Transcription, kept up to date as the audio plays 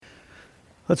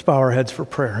Let's bow our heads for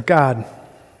prayer. God,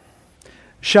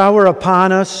 shower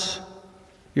upon us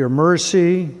your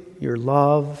mercy, your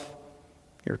love,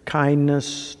 your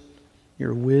kindness,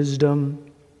 your wisdom,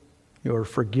 your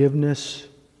forgiveness,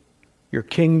 your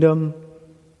kingdom,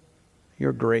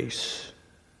 your grace.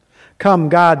 Come,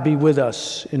 God, be with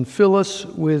us and fill us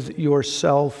with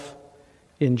yourself.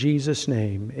 In Jesus'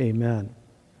 name, amen.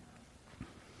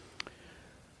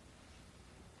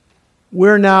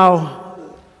 We're now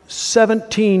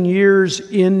 17 years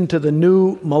into the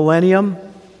new millennium.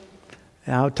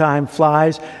 How time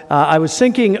flies. I was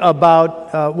thinking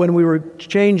about when we were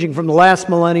changing from the last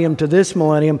millennium to this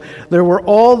millennium, there were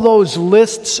all those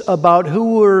lists about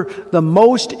who were the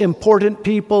most important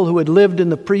people who had lived in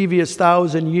the previous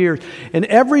 1,000 years. And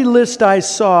every list I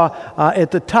saw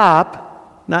at the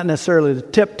top, not necessarily the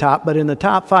tip top, but in the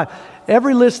top 5,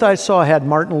 every list I saw had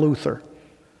Martin Luther.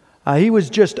 He was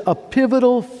just a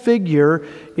pivotal figure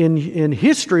in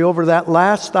history over that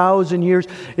last 1,000 years,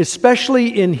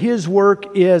 especially in his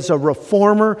work as a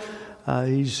reformer.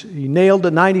 He nailed the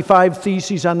 95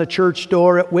 Theses on the church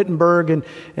door at Wittenberg,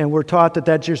 and we're taught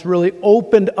that just really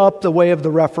opened up the way of the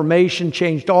Reformation,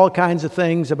 changed all kinds of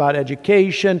things about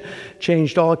education,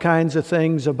 changed all kinds of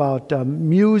things about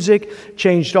music,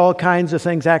 changed all kinds of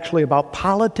things actually about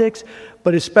politics,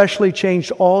 but especially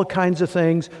changed all kinds of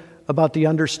things about the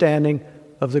understanding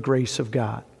of the grace of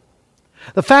God.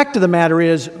 The fact of the matter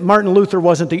is, Martin Luther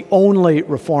wasn't the only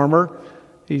reformer.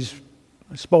 He's,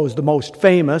 I suppose, the most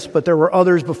famous, but there were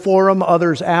others before him,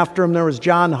 others after him. There was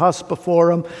John Huss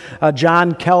before him,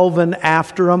 John Calvin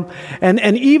after him.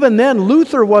 And even then,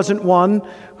 Luther wasn't one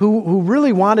who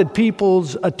really wanted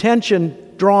people's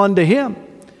attention drawn to him.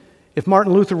 If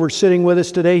Martin Luther were sitting with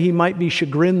us today, he might be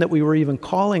chagrined that we were even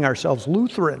calling ourselves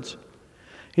Lutherans.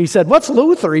 He said, "What's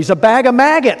Luther? He's a bag of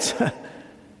maggots."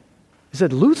 He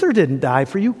said, "Luther didn't die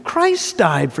for you. Christ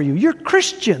died for you. You're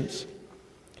Christians."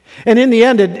 And in the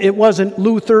end, it wasn't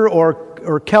Luther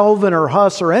or Calvin or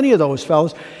Huss or any of those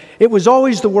fellows. It was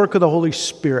always the work of the Holy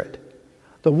Spirit.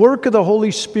 The work of the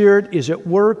Holy Spirit is at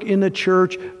work in the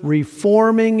church,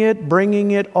 reforming it,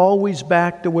 bringing it always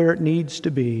back to where it needs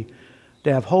to be,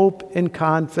 to have hope and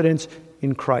confidence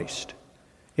in Christ,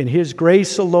 in His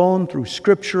grace alone, through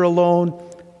Scripture alone,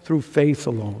 through faith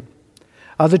alone.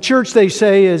 The church, they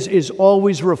say, is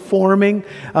always reforming.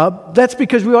 That's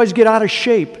because we always get out of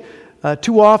shape.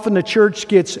 Too often the church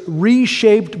gets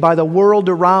reshaped by the world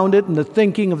around it and the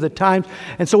thinking of the times.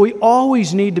 And so we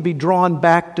always need to be drawn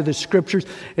back to the Scriptures.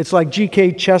 It's like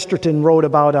G.K. Chesterton wrote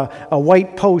about a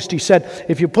white post. He said,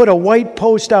 if you put a white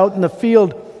post out in the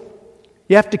field,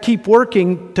 you have to keep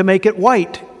working to make it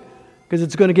white, because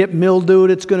it's going to get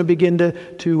mildewed, it's going to begin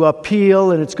to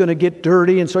peel, and it's going to get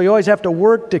dirty. And so you always have to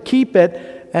work to keep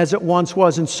it as it once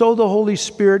was. And so the Holy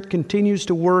Spirit continues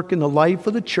to work in the life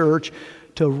of the church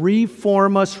to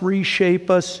reform us, reshape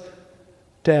us,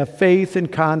 to have faith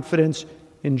and confidence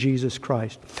in Jesus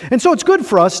Christ. And so it's good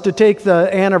for us to take the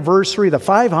anniversary, the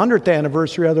 500th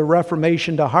anniversary of the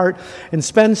Reformation to heart, and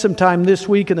spend some time this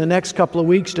week and the next couple of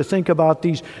weeks to think about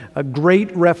these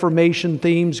great Reformation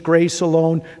themes: grace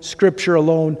alone, Scripture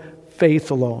alone, faith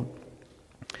alone.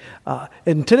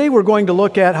 And today we're going to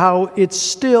look at how it's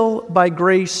still by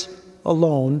grace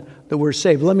alone that we're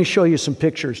saved. Let me show you some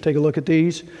pictures. Take a look at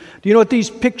these. Do you know what these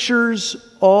pictures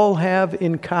all have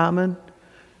in common?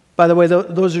 By the way,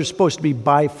 those are supposed to be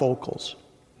bifocals.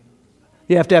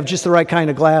 You have to have just the right kind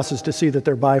of glasses to see that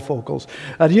they're bifocals.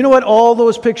 Do you know what all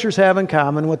those pictures have in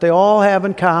common? What they all have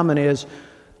in common is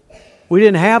we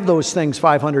didn't have those things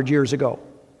 500 years ago.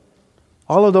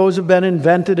 All of those have been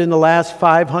invented in the last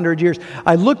 500 years.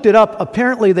 I looked it up.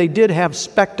 Apparently they did have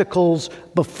spectacles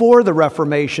before the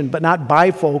Reformation, but not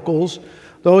bifocals.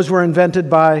 Those were invented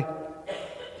by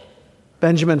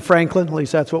Benjamin Franklin, at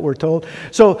least that's what we're told.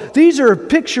 So these are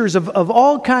pictures of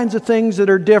all kinds of things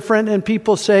that are different, and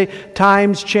people say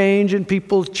times change and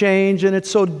people change and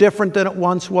it's so different than it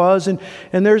once was. And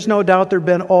there's no doubt there have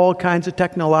been all kinds of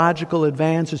technological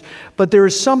advances. But there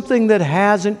is something that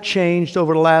hasn't changed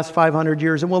over the last 500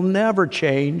 years and will never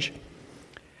change.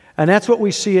 And that's what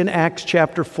we see in Acts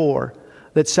chapter 4,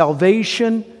 that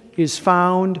salvation is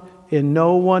found in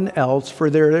no one else, for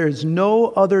there is no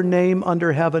other name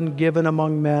under heaven given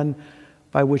among men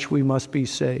by which we must be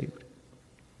saved.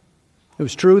 It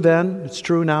was true then, it's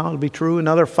true now, it'll be true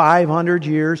another 500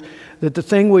 years, that the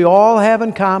thing we all have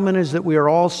in common is that we are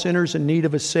all sinners in need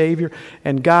of a Savior,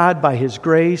 and God, by His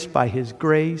grace,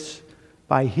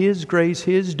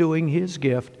 His doing, His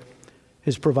gift,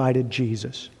 has provided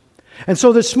Jesus. And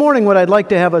so this morning, what I'd like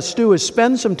to have us do is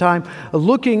spend some time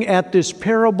looking at this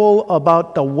parable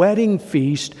about the wedding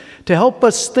feast to help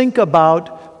us think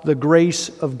about about the grace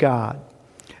of God.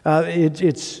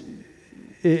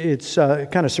 It's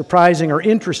kind of surprising or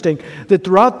interesting that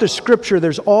throughout the Scripture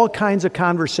there's all kinds of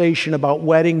conversation about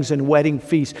weddings and wedding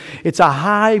feasts. It's a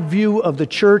high view of the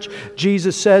church.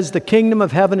 Jesus says the kingdom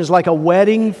of heaven is like a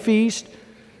wedding feast.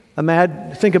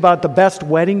 Think about the best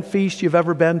wedding feast you've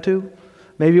ever been to.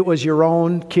 Maybe it was your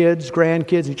own kids,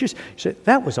 grandkids. And you said,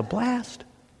 that was a blast.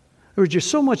 There was just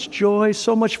so much joy,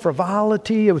 so much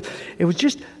frivolity. It was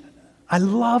just, I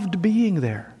loved being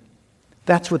there.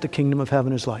 That's what the kingdom of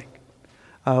heaven is like.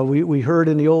 We heard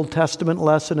in the Old Testament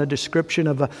lesson a description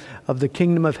of the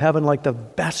kingdom of heaven like the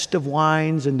best of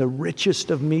wines and the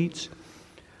richest of meats.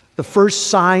 The first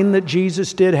sign that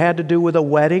Jesus did had to do with a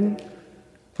wedding,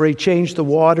 where he changed the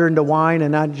water into wine,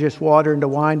 and not just water into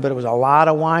wine, but it was a lot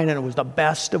of wine, and it was the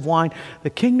best of wine. The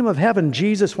kingdom of heaven,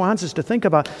 Jesus wants us to think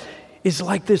about, is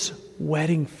like this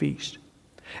wedding feast.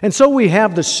 And so we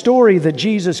have the story that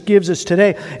Jesus gives us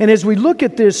today. And as we look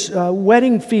at this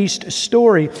wedding feast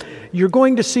story, you're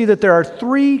going to see that there are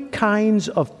three kinds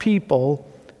of people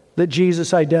that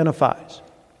Jesus identifies.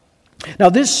 Now,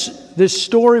 this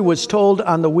story was told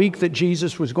on the week that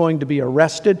Jesus was going to be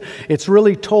arrested. It's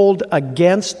really told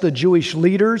against the Jewish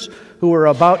leaders who were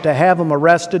about to have him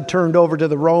arrested, turned over to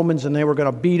the Romans, and they were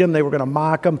going to beat him, they were going to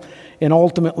mock him, and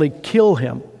ultimately kill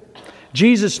him.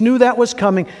 Jesus knew that was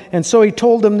coming, and so he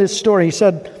told them this story. He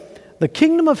said, the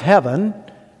kingdom of heaven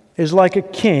is like a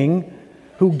king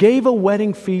who gave a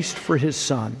wedding feast for his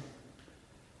son.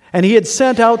 And he had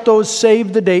sent out those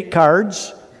save-the-date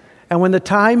cards. And when the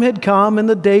time had come and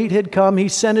the date had come, he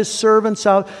sent his servants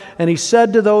out and he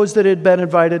said to those that had been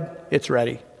invited, it's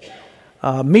ready.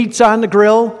 Meat's on the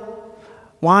grill,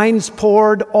 wine's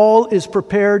poured, all is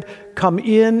prepared. Come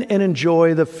in and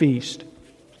enjoy the feast.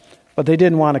 But they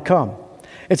didn't want to come.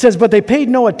 It says, but they paid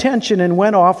no attention and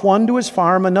went off, one to his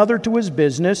farm, another to his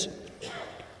business,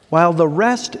 while the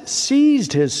rest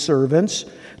seized his servants,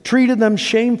 treated them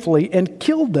shamefully, and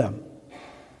killed them.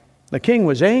 The king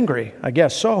was angry, I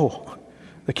guess so.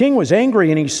 The king was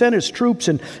angry, and he sent his troops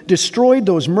and destroyed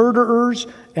those murderers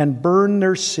and burned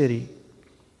their city.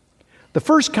 The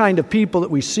first kind of people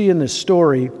that we see in this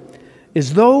story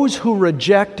is those who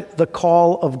reject the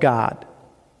call of God.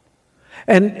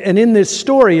 And in this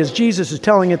story, as Jesus is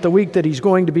telling it the week that he's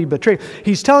going to be betrayed,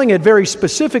 he's telling it very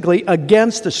specifically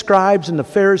against the scribes and the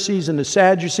Pharisees and the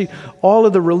Sadducees, all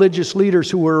of the religious leaders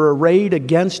who were arrayed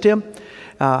against him.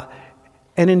 And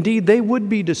indeed, they would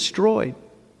be destroyed.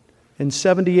 In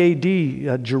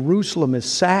 70 AD, Jerusalem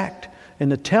is sacked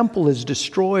and the temple is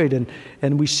destroyed,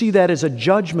 and we see that as a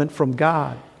judgment from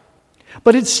God.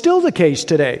 But it's still the case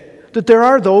today that there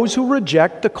are those who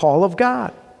reject the call of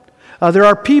God. There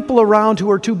are people around who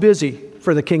are too busy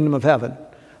for the kingdom of heaven.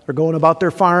 They're going about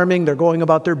their farming, they're going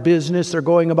about their business, they're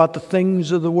going about the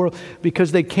things of the world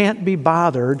because they can't be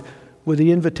bothered with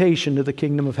the invitation to the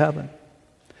kingdom of heaven.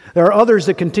 There are others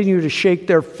that continue to shake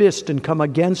their fist and come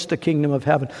against the kingdom of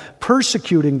heaven,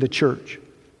 persecuting the church.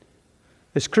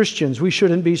 As Christians, we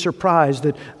shouldn't be surprised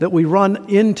that we run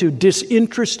into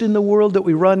disinterest in the world, that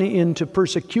we run into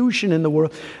persecution in the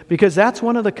world, because that's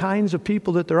one of the kinds of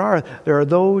people that there are. There are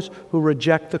those who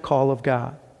reject the call of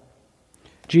God.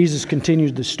 Jesus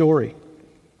continued the story.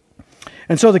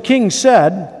 And so the king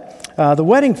said, the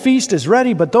wedding feast is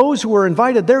ready, but those who were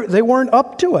invited, they weren't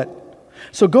up to it.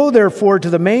 So go therefore to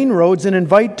the main roads and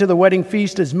invite to the wedding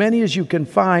feast as many as you can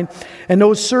find. And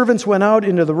those servants went out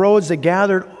into the roads. They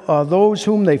gathered those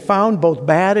whom they found, both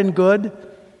bad and good.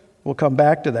 We'll come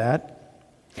back to that.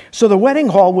 So the wedding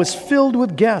hall was filled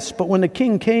with guests. But when the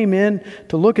king came in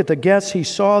to look at the guests, he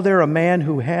saw there a man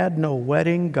who had no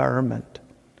wedding garment.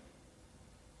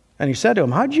 And he said to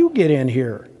him, how'd you get in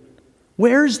here?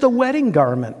 Where's the wedding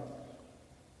garment?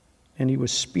 And he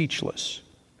was speechless.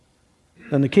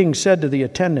 Then the king said to the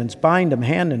attendants, bind him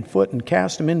hand and foot and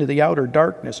cast him into the outer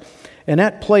darkness. In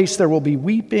that place there will be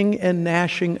weeping and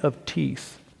gnashing of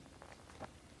teeth.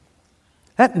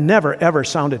 That never, ever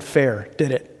sounded fair,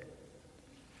 did it?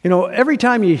 You know, every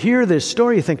time you hear this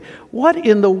story, you think, what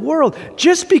in the world?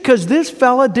 Just because this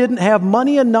fella didn't have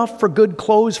money enough for good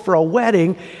clothes for a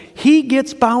wedding, he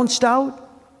gets bounced out?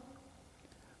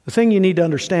 The thing you need to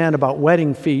understand about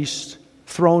wedding feasts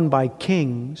thrown by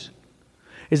kings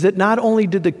is that not only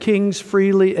did the kings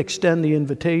freely extend the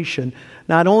invitation,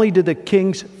 not only did the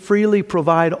kings freely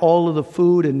provide all of the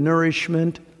food and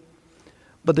nourishment,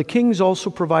 but the kings also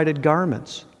provided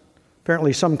garments.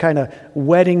 Apparently some kind of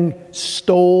wedding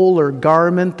stole or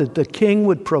garment that the king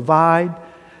would provide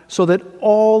so that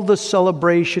all the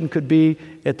celebration could be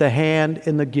at the hand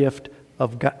and the gift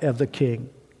of the king.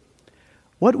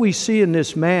 What we see in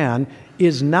this man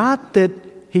is not that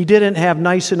he didn't have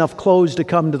nice enough clothes to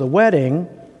come to the wedding,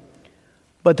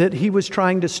 but that he was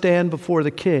trying to stand before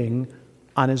the king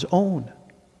on his own.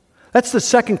 That's the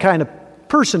second kind of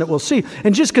person that we'll see.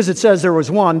 And just because it says there was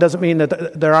one doesn't mean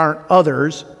that there aren't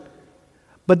others.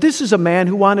 But this is a man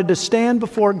who wanted to stand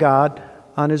before God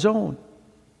on his own.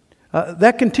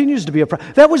 That continues to be a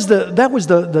problem. That was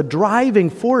the driving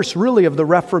force, really, of the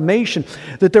Reformation,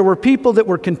 that there were people that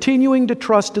were continuing to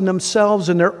trust in themselves,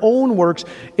 in their own works,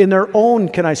 in their own,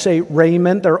 can I say,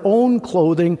 raiment, their own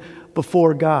clothing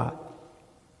before God.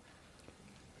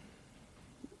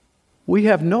 We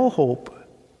have no hope.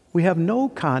 We have no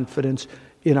confidence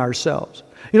in ourselves.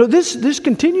 This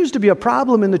continues to be a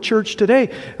problem in the church today,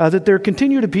 that there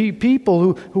continue to be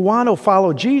people who want to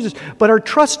follow Jesus, but are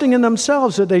trusting in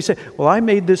themselves. That they say, well, I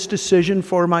made this decision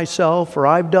for myself, or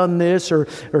I've done this, or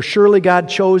surely God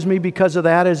chose me because of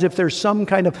that, as if there's some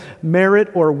kind of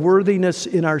merit or worthiness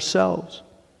in ourselves.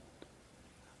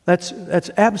 That's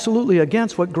absolutely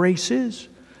against what grace is.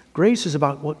 Grace is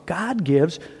about what God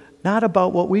gives, not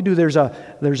about what we do. There's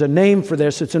a name for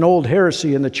this. It's an old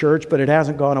heresy in the church, but it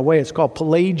hasn't gone away. It's called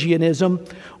Pelagianism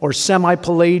or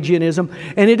semi-Pelagianism.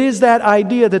 And it is that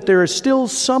idea that there is still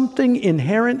something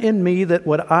inherent in me, that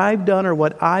what I've done or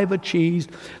what I've achieved,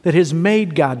 that has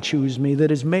made God choose me, that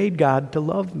has made God to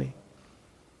love me.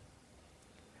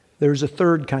 There's a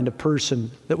third kind of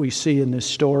person that we see in this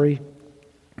story,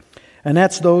 and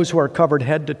that's those who are covered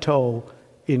head to toe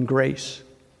in grace.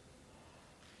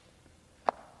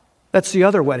 That's the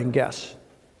other wedding guests.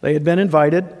 They had been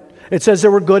invited. It says there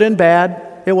were good and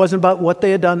bad. It wasn't about what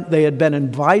they had done. They had been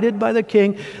invited by the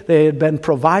king. They had been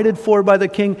provided for by the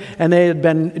king. And they had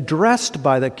been dressed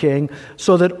by the king,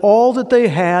 so that all that they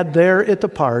had there at the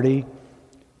party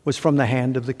was from the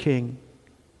hand of the king.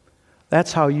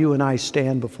 That's how you and I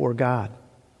stand before God.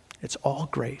 It's all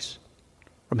grace.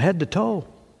 From head to toe.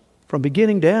 From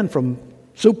beginning to end. From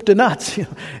soup to nuts.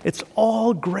 It's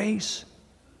all grace.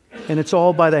 And it's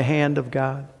all by the hand of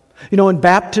God. In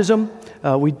baptism,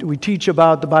 we teach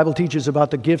about, the Bible teaches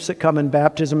about the gifts that come in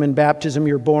baptism. In baptism,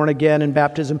 you're born again. In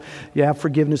baptism, you have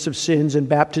forgiveness of sins. In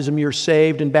baptism, you're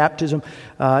saved. In baptism,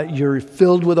 you're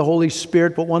filled with the Holy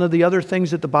Spirit. But one of the other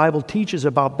things that the Bible teaches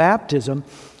about baptism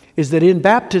is that in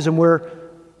baptism, we're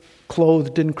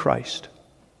clothed in Christ.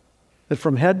 That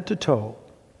from head to toe,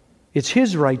 it's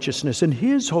His righteousness and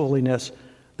His holiness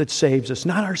that saves us,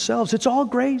 not ourselves. It's all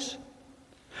grace.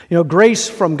 Grace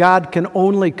from God can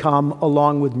only come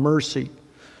along with mercy.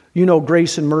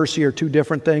 Grace and mercy are two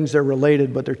different things. They're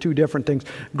related, but they're two different things.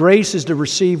 Grace is to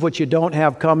receive what you don't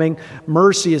have coming.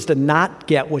 Mercy is to not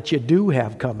get what you do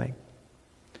have coming.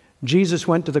 Jesus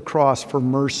went to the cross for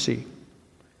mercy.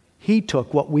 He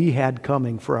took what we had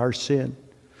coming for our sin.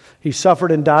 He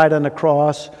suffered and died on the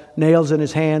cross, nails in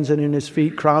His hands and in His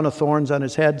feet, crown of thorns on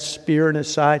His head, spear in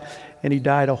His side, and He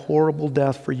died a horrible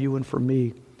death for you and for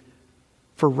me.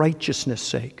 For righteousness'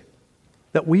 sake,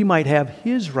 that we might have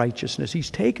His righteousness.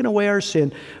 He's taken away our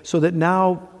sin so that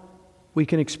now we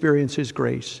can experience His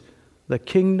grace. The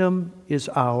kingdom is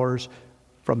ours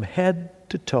from head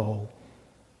to toe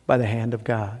by the hand of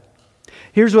God.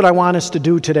 Here's what I want us to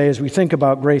do today as we think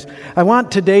about grace. I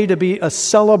want today to be a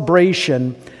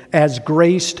celebration as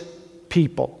graced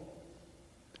people.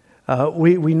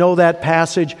 We know that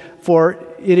passage, for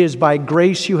it is by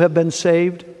grace you have been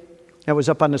saved. That was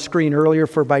up on the screen earlier,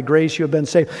 for by grace you have been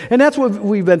saved. And that's what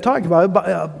we've been talking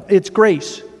about. It's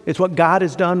grace. It's what God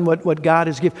has done, what God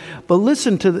has given. But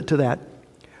listen to that.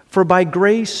 For by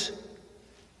grace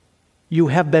you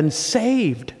have been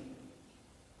saved.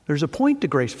 There's a point to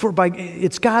grace. For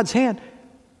it's God's hand.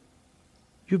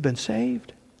 You've been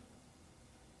saved.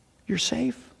 You're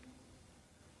safe.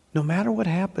 No matter what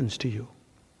happens to you,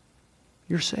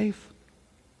 you're safe.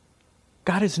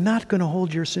 God is not going to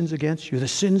hold your sins against you, the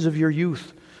sins of your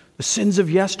youth, the sins of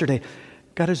yesterday.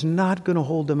 God is not going to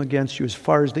hold them against you as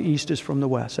far as the east is from the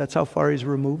west. That's how far He's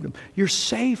removed them. You're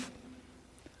safe.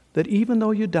 That even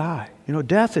though you die,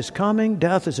 death is coming,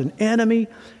 death is an enemy,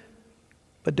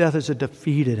 but death is a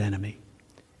defeated enemy.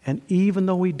 And even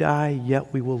though we die,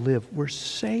 yet we will live. We're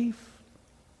safe.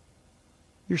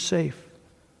 You're safe.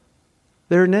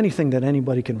 There isn't anything that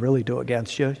anybody can really do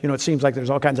against you. It seems like there's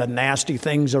all kinds of nasty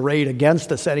things arrayed against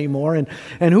us anymore, and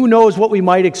who knows what we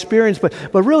might experience, but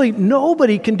really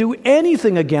nobody can do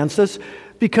anything against us,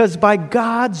 because by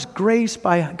God's grace,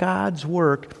 by God's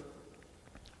work,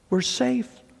 we're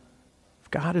safe.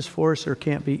 If God is for us, there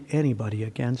can't be anybody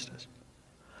against us.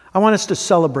 I want us to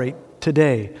celebrate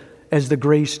today as the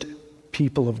graced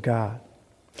people of God.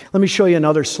 Let me show you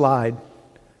another slide,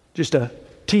 just to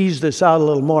tease this out a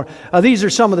little more. These are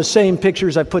some of the same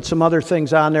pictures. I put some other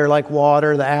things on there like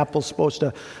water. The apple's supposed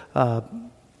to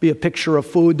Be a picture of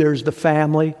food, there's the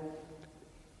family.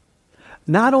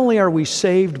 Not only are we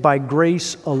saved by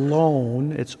grace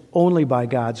alone, it's only by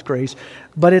God's grace,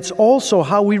 but it's also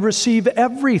how we receive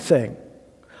everything.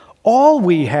 All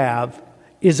we have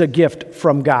is a gift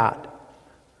from God.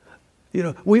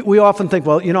 We often think,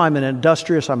 well, I'm an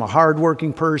industrious, I'm a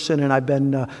hardworking person, and I've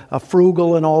been a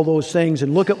frugal and all those things,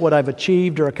 and look at what I've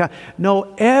achieved.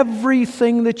 No,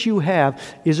 everything that you have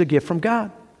is a gift from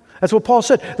God. That's what Paul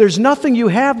said. There's nothing you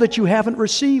have that you haven't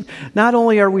received. Not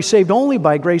only are we saved only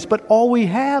by grace, but all we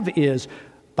have is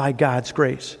by God's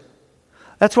grace.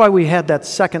 That's why we had that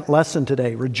second lesson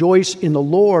today. Rejoice in the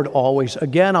Lord always.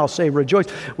 Again, I'll say rejoice.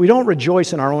 We don't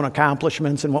rejoice in our own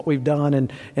accomplishments and what we've done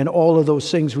and all of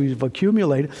those things we've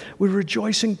accumulated. We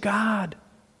rejoice in God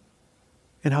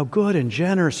and how good and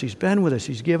generous He's been with us.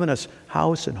 He's given us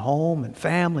house and home and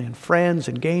family and friends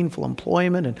and gainful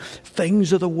employment and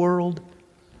things of the world.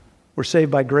 We're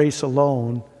saved by grace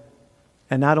alone.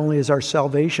 And not only is our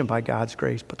salvation by God's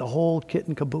grace, but the whole kit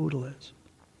and caboodle is.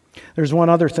 There's one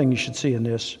other thing you should see in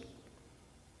this.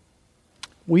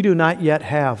 We do not yet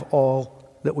have all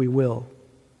that we will.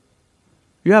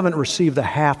 You haven't received the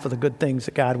half of the good things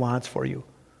that God wants for you.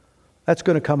 That's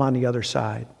going to come on the other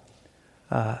side.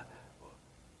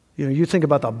 You think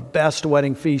about the best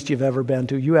wedding feast you've ever been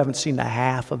to. You haven't seen the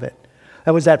half of it.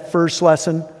 That was that first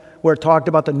lesson where it talked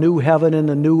about the new heaven and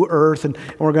the new earth, and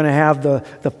we're going to have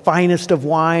the finest of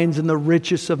wines and the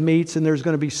richest of meats, and there's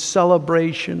going to be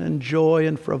celebration and joy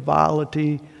and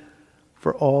frivolity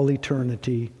for all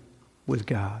eternity with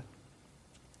God.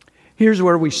 Here's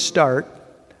where we start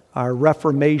our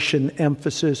Reformation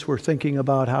emphasis. We're thinking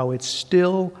about how it's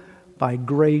still by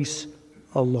grace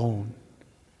alone,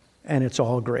 and it's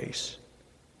all grace,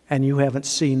 and you haven't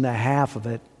seen the half of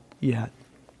it yet.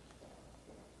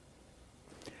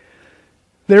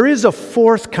 There is a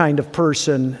fourth kind of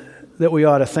person that we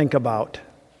ought to think about.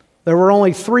 There were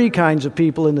only three kinds of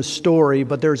people in the story,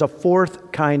 but there's a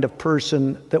fourth kind of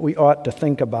person that we ought to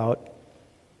think about.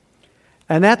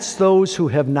 And that's those who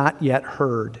have not yet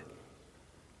heard.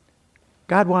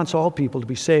 God wants all people to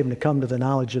be saved and to come to the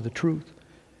knowledge of the truth.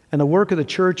 And the work of the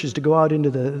church is to go out into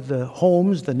the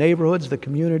homes, the neighborhoods, the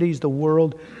communities, the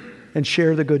world, and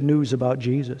share the good news about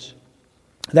Jesus.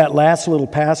 That last little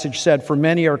passage said, "For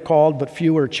many are called, but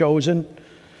few are chosen."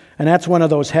 And that's one of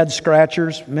those head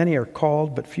scratchers. Many are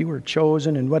called, but few are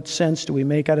chosen. And what sense do we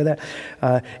make out of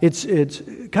that? It's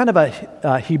kind of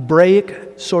a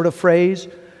Hebraic sort of phrase.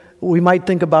 We might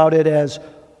think about it as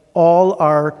all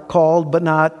are called, but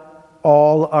not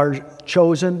all are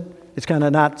chosen. It's kind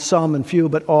of not some and few,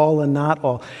 but all and not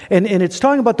all. And it's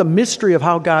talking about the mystery of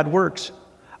how God works.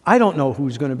 I don't know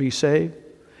who's going to be saved.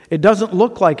 It doesn't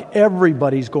look like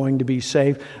everybody's going to be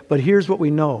saved, but here's what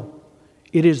we know.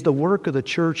 It is the work of the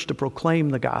church to proclaim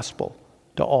the gospel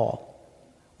to all.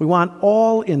 We want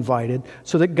all invited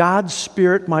so that God's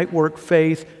Spirit might work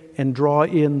faith and draw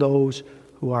in those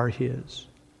who are His.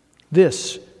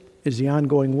 This is the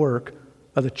ongoing work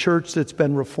of the church that's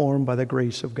been reformed by the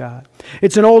grace of God.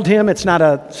 It's an old hymn. It's not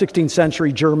a 16th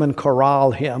century German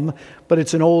chorale hymn, but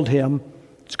it's an old hymn.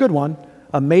 It's a good one.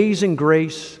 Amazing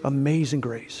grace,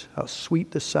 how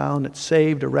sweet the sound that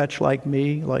saved a wretch like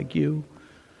me, like you.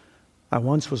 I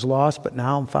once was lost, but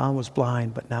now I'm found, was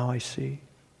blind, but now I see.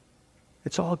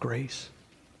 It's all grace.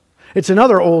 It's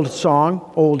another old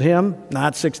song, old hymn,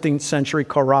 not 16th century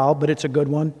chorale, but it's a good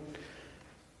one.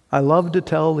 I love to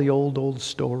tell the old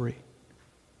story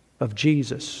of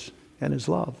Jesus and His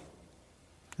love.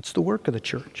 It's the work of the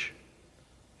church.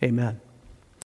 Amen.